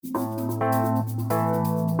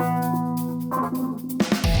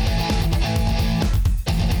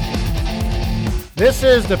This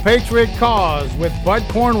is the Patriot Cause with Bud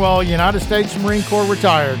Cornwell, United States Marine Corps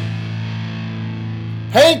retired.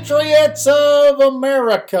 Patriots of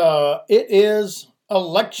America, it is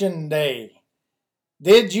Election Day.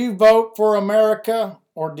 Did you vote for America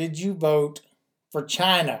or did you vote for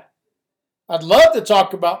China? I'd love to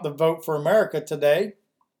talk about the vote for America today.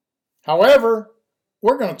 However,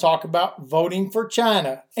 we're going to talk about voting for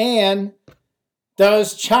China. And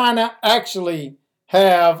does China actually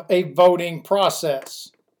have a voting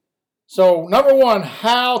process? So, number one,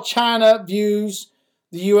 how China views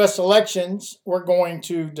the U.S. elections. We're going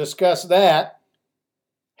to discuss that.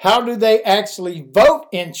 How do they actually vote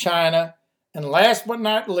in China? And last but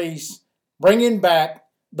not least, bringing back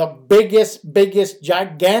the biggest,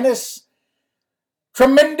 gigantus,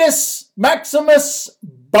 tremendous, maximus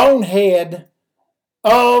bonehead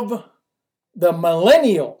of the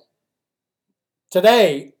millennial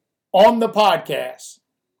today on the podcast.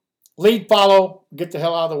 Lead, follow, get the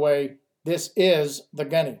hell out of the way. This is The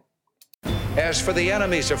Gunny. As for the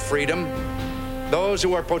enemies of freedom, those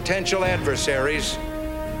who are potential adversaries,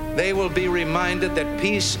 they will be reminded that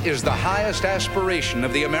peace is the highest aspiration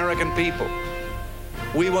of the American people.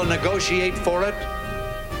 We will negotiate for it,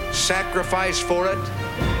 sacrifice for it.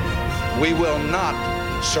 We will not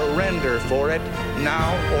surrender for it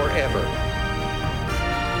now or ever.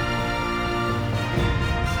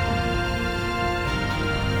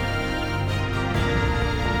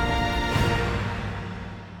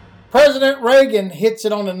 President Reagan hits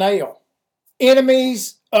it on the nail.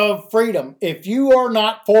 Enemies of freedom. If you are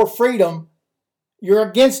not for freedom, you're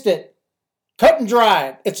against it. Cut and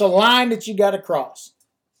dried. It's a line that you got to cross.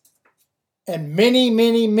 And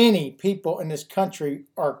many people in this country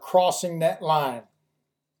are crossing that line.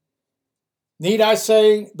 Need I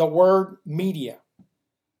say the word media?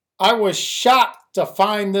 I was shocked to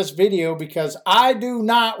find this video because I do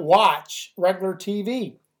not watch regular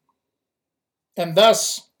TV. And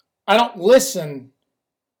thus, I don't listen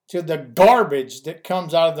to the garbage that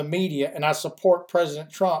comes out of the media, and I support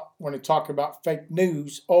President Trump when he talks about fake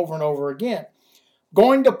news over and over again.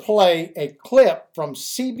 Going to play a clip from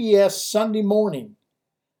CBS Sunday Morning.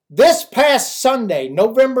 This past Sunday,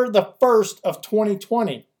 November the 1st of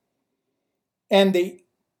 2020. And the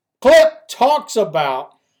clip talks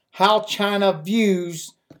about how China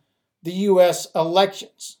views the U.S.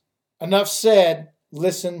 elections. Enough said,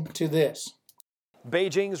 listen to this.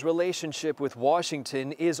 Beijing's relationship with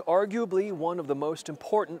Washington is arguably one of the most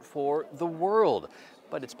important for the world.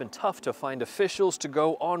 But it's been tough to find officials to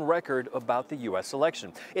go on record about the U.S.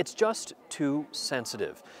 election. It's just too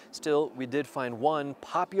sensitive. Still, we did find one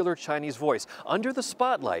popular Chinese voice under the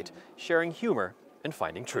spotlight, sharing humor and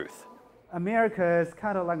finding truth. America is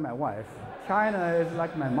kind of like my wife. China is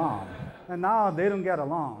like my mom. And now they don't get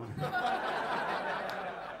along.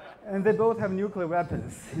 And they both have nuclear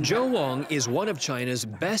weapons. Zhou Wang is one of China's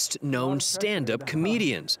best-known stand-up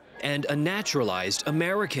comedians and a naturalized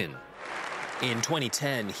American. In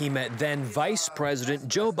 2010, he met then Vice President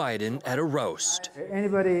Joe Biden at a roast.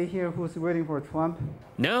 Anybody here who's waiting for Trump?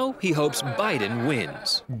 Now he hopes Biden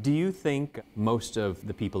wins. Do you think most of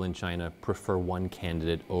the people in China prefer one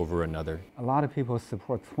candidate over another? A lot of people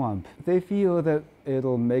support Trump. They feel that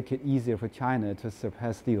it'll make it easier for China to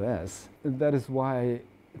surpass the U.S. That is why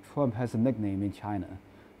Trump has a nickname in China.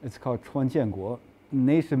 It's called 川建国,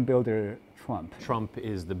 nation builder Trump. Trump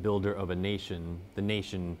is the builder of a nation. The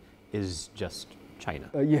nation is just China.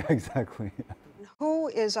 Yeah, exactly. Who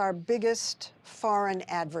is our biggest foreign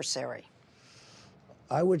adversary?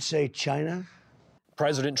 I would say China.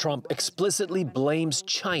 President Trump explicitly blames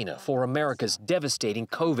China for America's devastating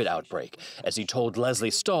COVID outbreak, as he told Leslie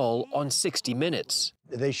Stahl on 60 Minutes.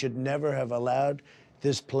 They should never have allowed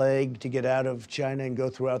this plague to get out of China and go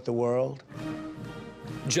throughout the world.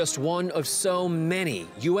 Just one of so many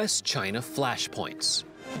U.S.-China flashpoints.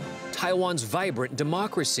 Taiwan's vibrant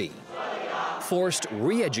democracy, forced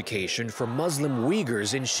re-education for Muslim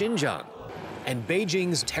Uyghurs in Xinjiang, and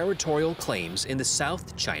Beijing's territorial claims in the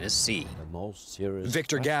South China Sea.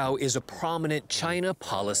 Victor Gao is a prominent China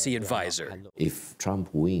policy advisor. If Trump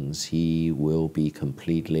wins, he will be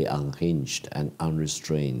completely unhinged and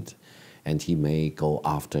unrestrained, and he may go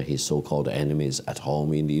after his so-called enemies at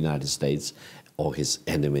home in the United States or his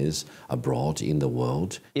enemies abroad in the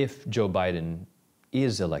world. If Joe Biden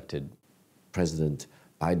is elected, President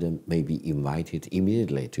Biden may be invited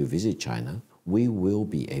immediately to visit China. We will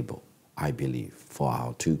be able, I believe, for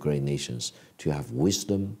our two great nations to have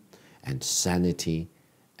wisdom and sanity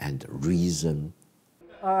and reason.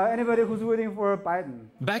 Anybody who's waiting for Biden?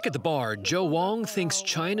 Back at the bar, Joe Wong thinks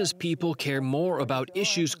China's people care more about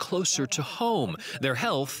issues closer to home, their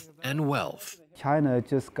health and wealth. China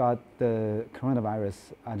just got the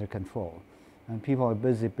coronavirus under control, and people are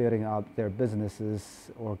busy building up their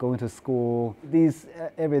businesses or going to school, these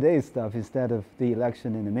everyday stuff instead of the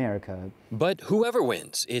election in America. But whoever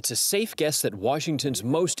wins, it's a safe guess that Washington's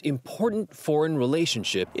most important foreign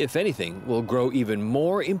relationship, if anything, will grow even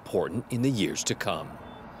more important in the years to come.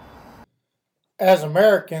 As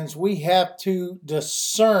Americans, we have to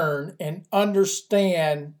discern and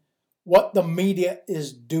understand what the media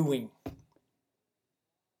is doing.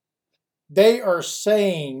 They are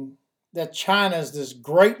saying that China is this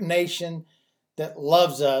great nation that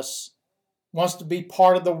loves us, wants to be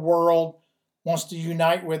part of the world, wants to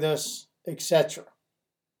unite with us, etc.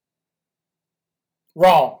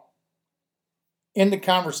 Wrong. End the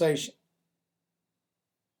conversation.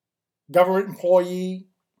 Government employee,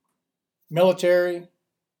 military,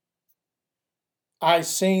 I've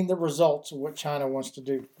seen the results of what China wants to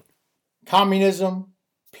do. Communism,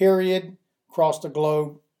 period, across the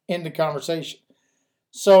globe, end the conversation.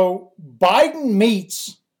 So Biden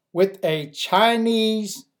meets with a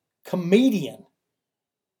Chinese comedian.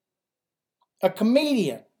 A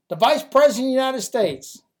comedian. The Vice President of the United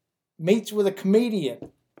States meets with a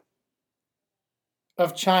comedian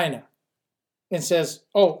of China and says,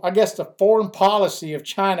 oh, I guess the foreign policy of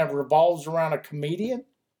China revolves around a comedian?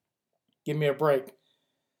 Give me a break.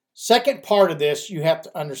 Second part of this you have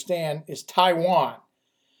to understand is Taiwan.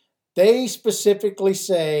 They specifically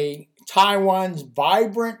say Taiwan's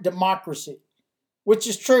vibrant democracy, which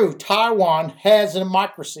is true. Taiwan has a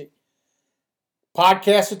democracy.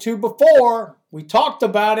 Podcast or two before, we talked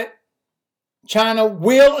about it. China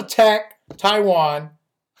will attack Taiwan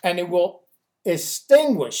and it will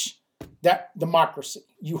extinguish that democracy.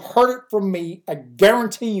 You heard it from me. I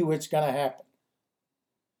guarantee you it's going to happen.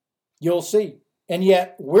 You'll see. And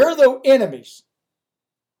yet, we're the enemies.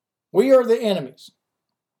 We are the enemies.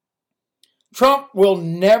 Trump will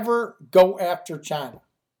never go after China.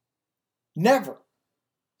 Never.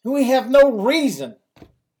 We have no reason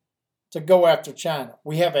to go after China.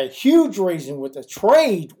 We have a huge reason with the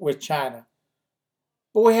trade with China,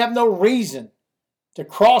 but we have no reason to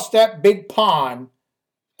cross that big pond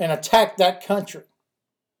and attack that country.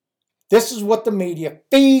 This is what the media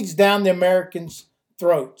feeds down the Americans'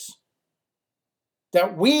 throats.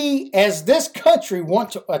 That we, as this country, want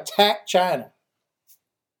to attack China.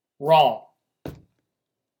 Wrong.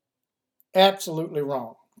 Absolutely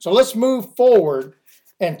wrong. So let's move forward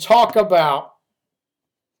and talk about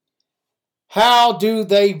how do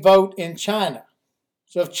they vote in China.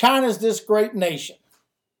 So if China's this great nation,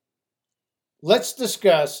 let's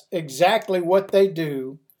discuss exactly what they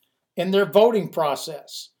do in their voting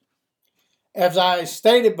process. As I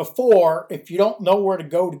stated before, if you don't know where to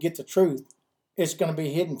go to get the truth, it's going to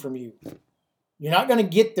be hidden from you. You're not going to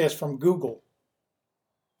get this from Google.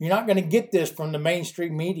 You're not going to get this from the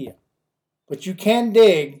mainstream media. But you can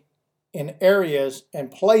dig in areas and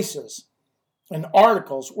places and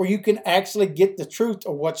articles where you can actually get the truth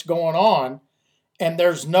of what's going on, and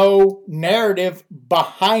there's no narrative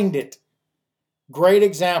behind it. Great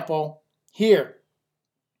example here.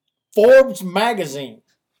 Forbes magazine.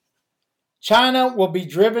 China will be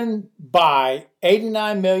driven by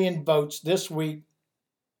 89 million votes this week,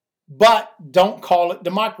 but don't call it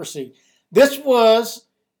democracy. This was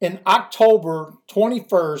in October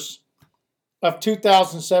 21st of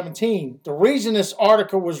 2017. The reason this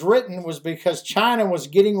article was written was because China was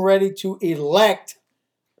getting ready to elect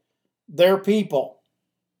their people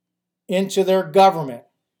into their government.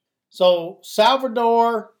 So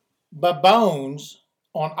Salvador Babones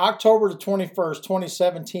on October the 21st,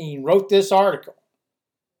 2017, wrote this article.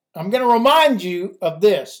 I'm going to remind you of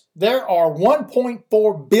this. There are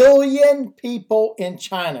 1.4 billion people in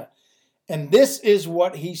China, and this is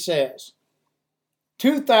what he says.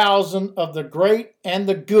 2,000 of the great and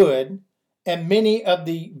the good, and many of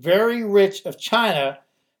the very rich of China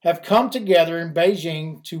have come together in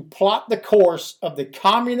Beijing to plot the course of the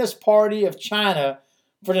Communist Party of China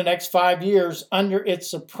for the next 5 years under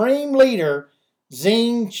its supreme leader,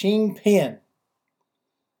 Xi Jinping.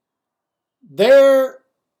 They're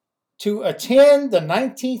to attend the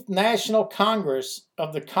 19th National Congress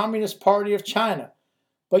of the Communist Party of China,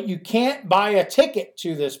 but you can't buy a ticket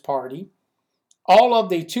to this party. All of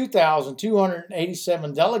the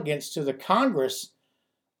 2,287 delegates to the Congress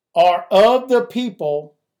are of the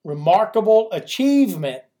people, remarkable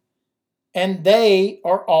achievement, and they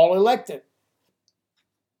are all elected.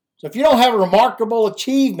 So if you don't have a remarkable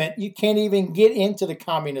achievement, you can't even get into the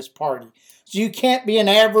Communist Party. So you can't be an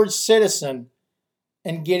average citizen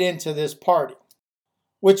and get into this party,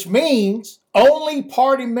 which means only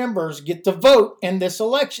party members get to vote in this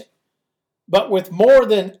election. But with more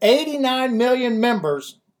than 89 million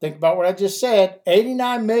members, think about what I just said,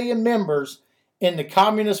 89 million members in the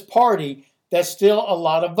Communist Party, that's still a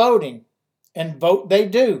lot of voting. And vote they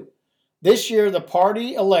do. This year, the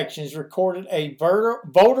party elections recorded a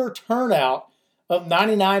voter turnout of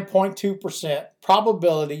 99.2%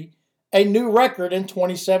 probability, a new record in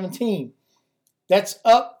 2017. That's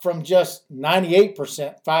up from just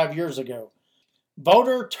 98% 5 years ago.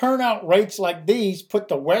 Voter turnout rates like these put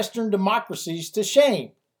the Western democracies to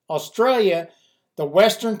shame. Australia, the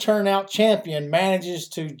Western turnout champion, manages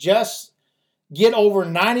to just get over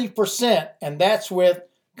 90%, and that's with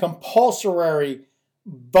compulsory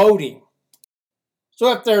voting.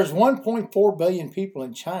 So if there's 1.4 billion people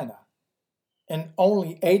in China and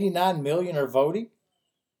only 89 million are voting,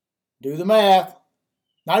 do the math.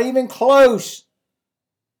 Not even close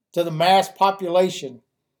to the mass population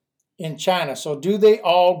in China. So do they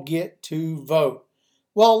all get to vote?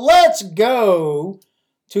 Well, let's go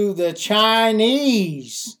to the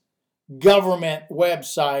Chinese government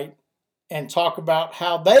website and talk about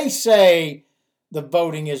how they say the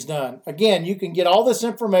voting is done. Again, you can get all this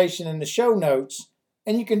information in the show notes,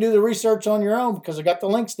 and you can do the research on your own because I got the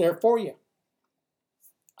links there for you.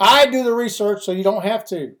 I do the research so you don't have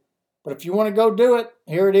to. But if you want to go do it,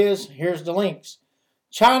 here it is. Here's the links.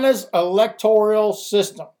 China's electoral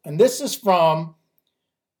system. And this is from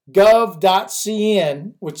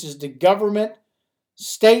gov.cn, which is the Government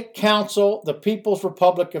State Council, the People's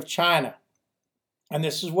Republic of China. And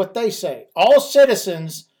this is what they say. All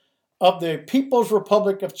citizens of the People's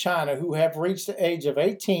Republic of China who have reached the age of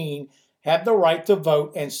 18 have the right to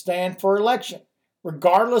vote and stand for election,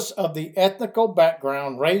 regardless of the ethnical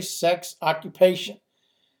background, race, sex, occupation,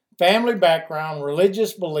 family background,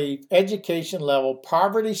 religious belief, education level,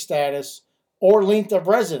 poverty status, or length of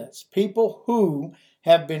residence. People who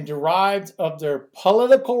have been derived of their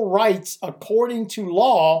political rights according to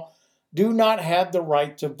law do not have the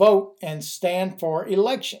right to vote and stand for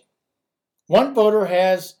election. One voter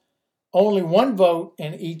has only one vote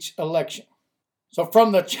in each election. So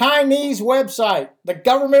from the Chinese website, the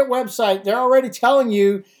government website, they're already telling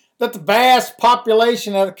you that the vast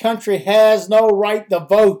population of the country has no right to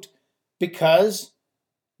vote because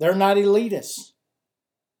they're not elitists.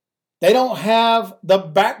 They don't have the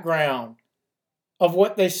background of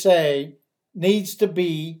what they say needs to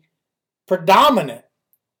be predominant.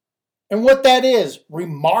 And what that is,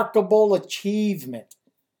 remarkable achievement.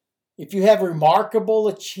 If you have remarkable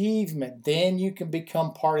achievement, then you can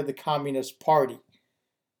become part of the Communist Party.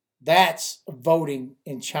 That's voting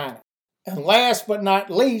in China. And last but not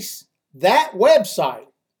least, that website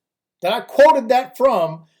that I quoted that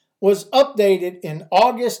from was updated in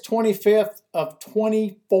August 25th of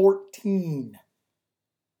 2014.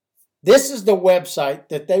 This is the website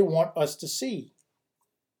that they want us to see.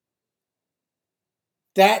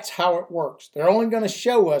 That's how it works. They're only going to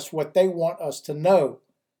show us what they want us to know.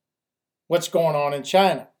 What's going on in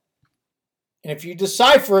China. And if you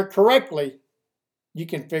decipher it correctly, you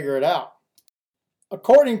can figure it out.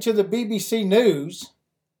 According to the BBC News,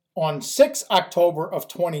 on 6 October of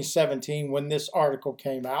 2017, when this article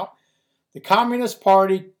came out, the Communist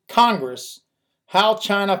Party Congress, how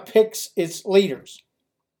China picks its leaders.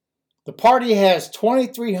 The party has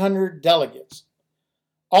 2,300 delegates.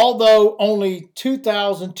 Although only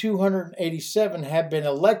 2,287 have been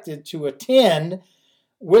elected to attend,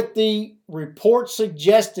 with the report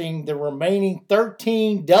suggesting the remaining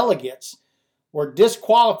 13 delegates were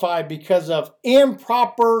disqualified because of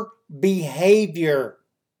improper behavior.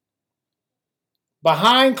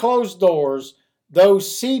 Behind closed doors,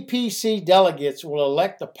 those CPC delegates will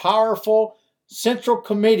elect a powerful Central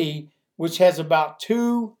Committee which has about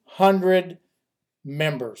 200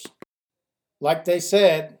 members. Like they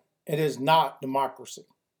said, it is not democracy.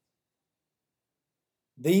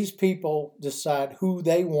 These people decide who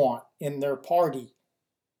they want in their party.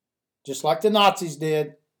 Just like the Nazis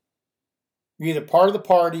did. You're either part of the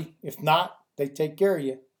party. If not, they take care of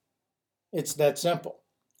you. It's that simple.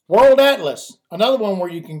 World Atlas, another one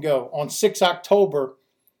where you can go on 6 October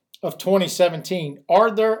of 2017.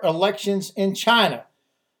 Are there elections in China?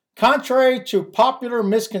 Contrary to popular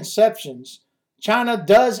misconceptions, China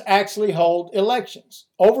does actually hold elections.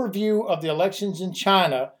 Overview of the elections in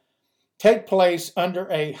China take place under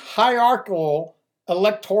a hierarchical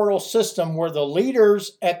electoral system where the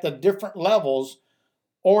leaders at the different levels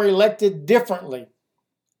are elected differently.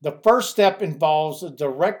 The first step involves the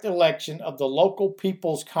direct election of the local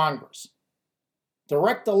People's Congress.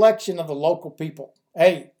 Direct election of the local people.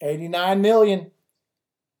 Hey, 89 million.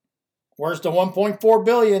 Where's the 1.4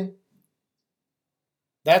 billion?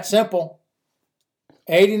 That's simple.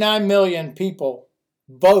 89 million people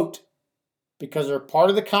vote because they're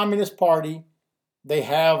part of the Communist Party. They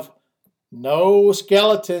have no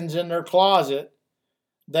skeletons in their closet.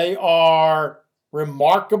 They are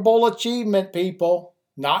remarkable achievement people,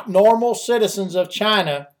 not normal citizens of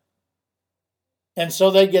China. And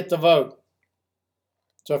so they get the vote.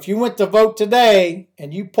 So if you went to vote today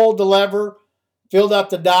and you pulled the lever, filled out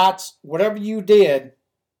the dots, whatever you did,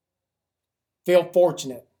 feel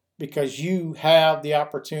fortunate because you have the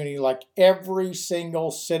opportunity, like every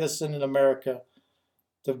single citizen in America,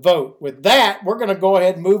 to vote. With that, we're going to go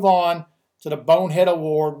ahead and move on to the Bonehead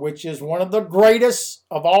Award, which is one of the greatest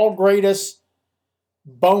of all greatest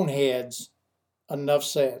boneheads. Enough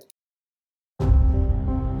said.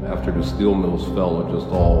 After the steel mills fell, it just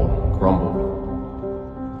all crumbled.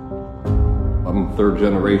 I'm third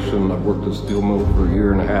generation. I've worked at a steel mill for a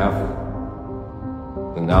year and a half,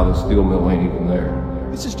 and now the steel mill ain't even there.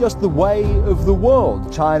 This is just the way of the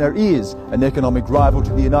world. China is an economic rival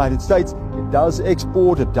to the United States. It does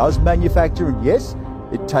export, it does manufacture, and yes,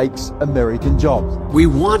 it takes American jobs. We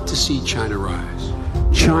want to see China rise.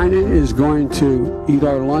 China is going to eat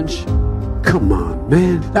our lunch. Come on,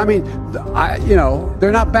 man. I mean,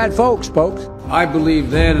 they're not bad folks. I believe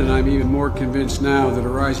then, and I'm even more convinced now, that a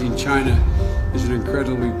rising China is an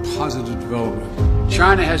incredibly positive development.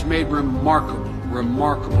 China has made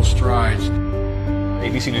remarkable strides.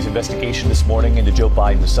 ABC News investigation this morning into Joe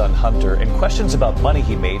Biden's son Hunter and questions about money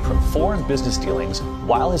he made from foreign business dealings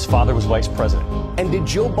while his father was vice president. And did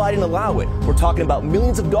Joe Biden allow it? We're talking about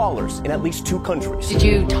millions of dollars in at least 2 countries. Did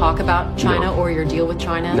you talk about China or your deal with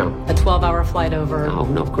China? No. A 12-hour flight over?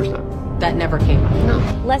 No, of course not. That never came up? No.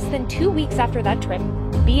 Less than 2 weeks after that trip,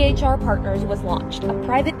 BHR Partners was launched, a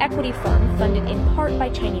private equity firm funded in part by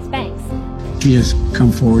Chinese banks. He has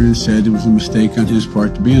come forward and said it was a mistake on his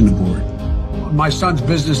part to be on the board. My son's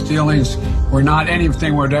business dealings were not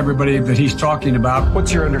anything with everybody that he's talking about.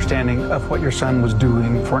 What's your understanding of what your son was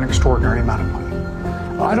doing for an extraordinary amount of money?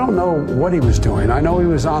 I don't know what he was doing. I know he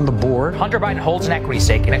was on the board. Hunter Biden holds an equity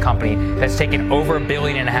stake in a company that's taken over $1.5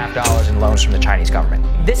 billion in loans from the Chinese government.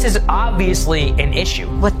 This is obviously an issue.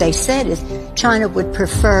 What they said is China would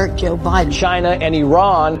prefer Joe Biden. China and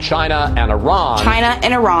Iran. China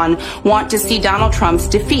and Iran want to see Donald Trump's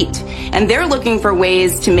defeat, and they're looking for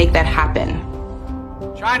ways to make that happen.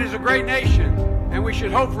 China's a great nation, and we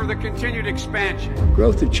should hope for the continued expansion.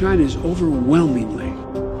 Growth of China is overwhelmingly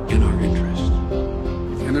in our interest,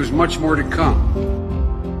 and there's much more to come.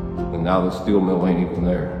 And now the steel mill ain't even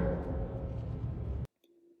there.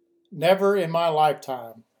 Never in my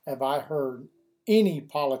lifetime have I heard any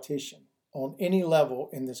politician on any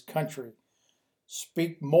level in this country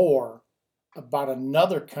speak more about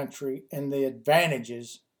another country and the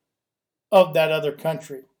advantages of that other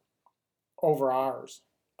country over ours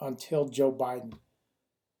until Joe Biden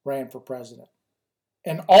ran for president.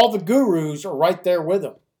 And all the gurus are right there with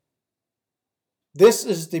him. This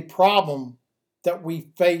is the problem that we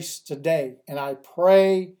face today. And I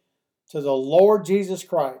pray to the Lord Jesus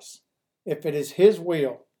Christ, if it is his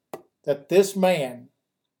will, that this man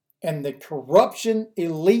and the corruption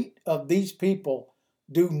elite of these people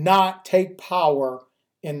do not take power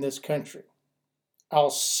in this country. I'll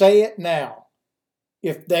say it now.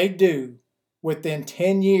 If they do, within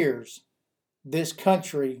 10 years, this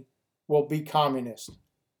country will be communist.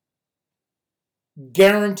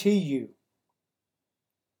 Guarantee you.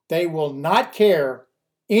 They will not care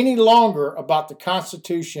any longer about the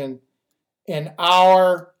Constitution and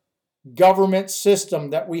our government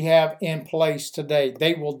system that we have in place today.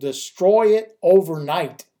 They will destroy it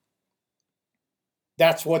overnight.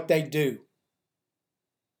 That's what they do.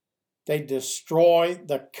 They destroy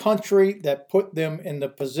the country that put them in the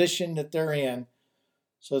position that they're in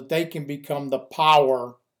so that they can become the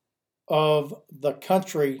power of the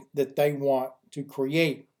country that they want to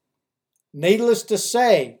create. Needless to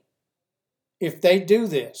say, if they do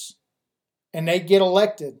this and they get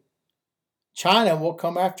elected, China will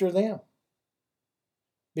come after them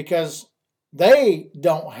because they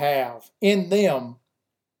don't have in them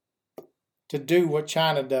to do what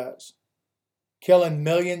China does, killing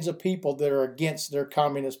millions of people that are against their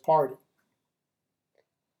Communist Party.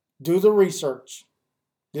 Do the research.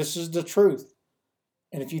 This is the truth.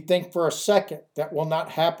 And if you think for a second that will not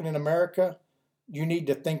happen in America, you need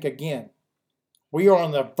to think again. We are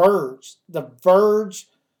on the verge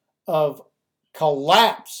of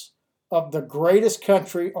collapse of the greatest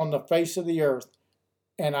country on the face of the earth.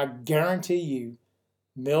 And I guarantee you,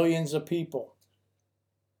 millions of people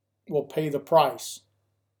will pay the price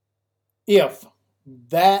if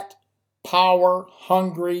that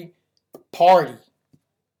power-hungry party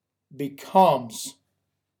becomes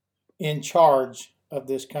in charge of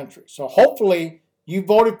this country. So hopefully you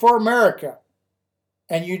voted for America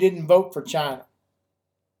and you didn't vote for China.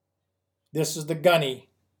 This is the Gunny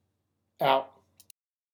out.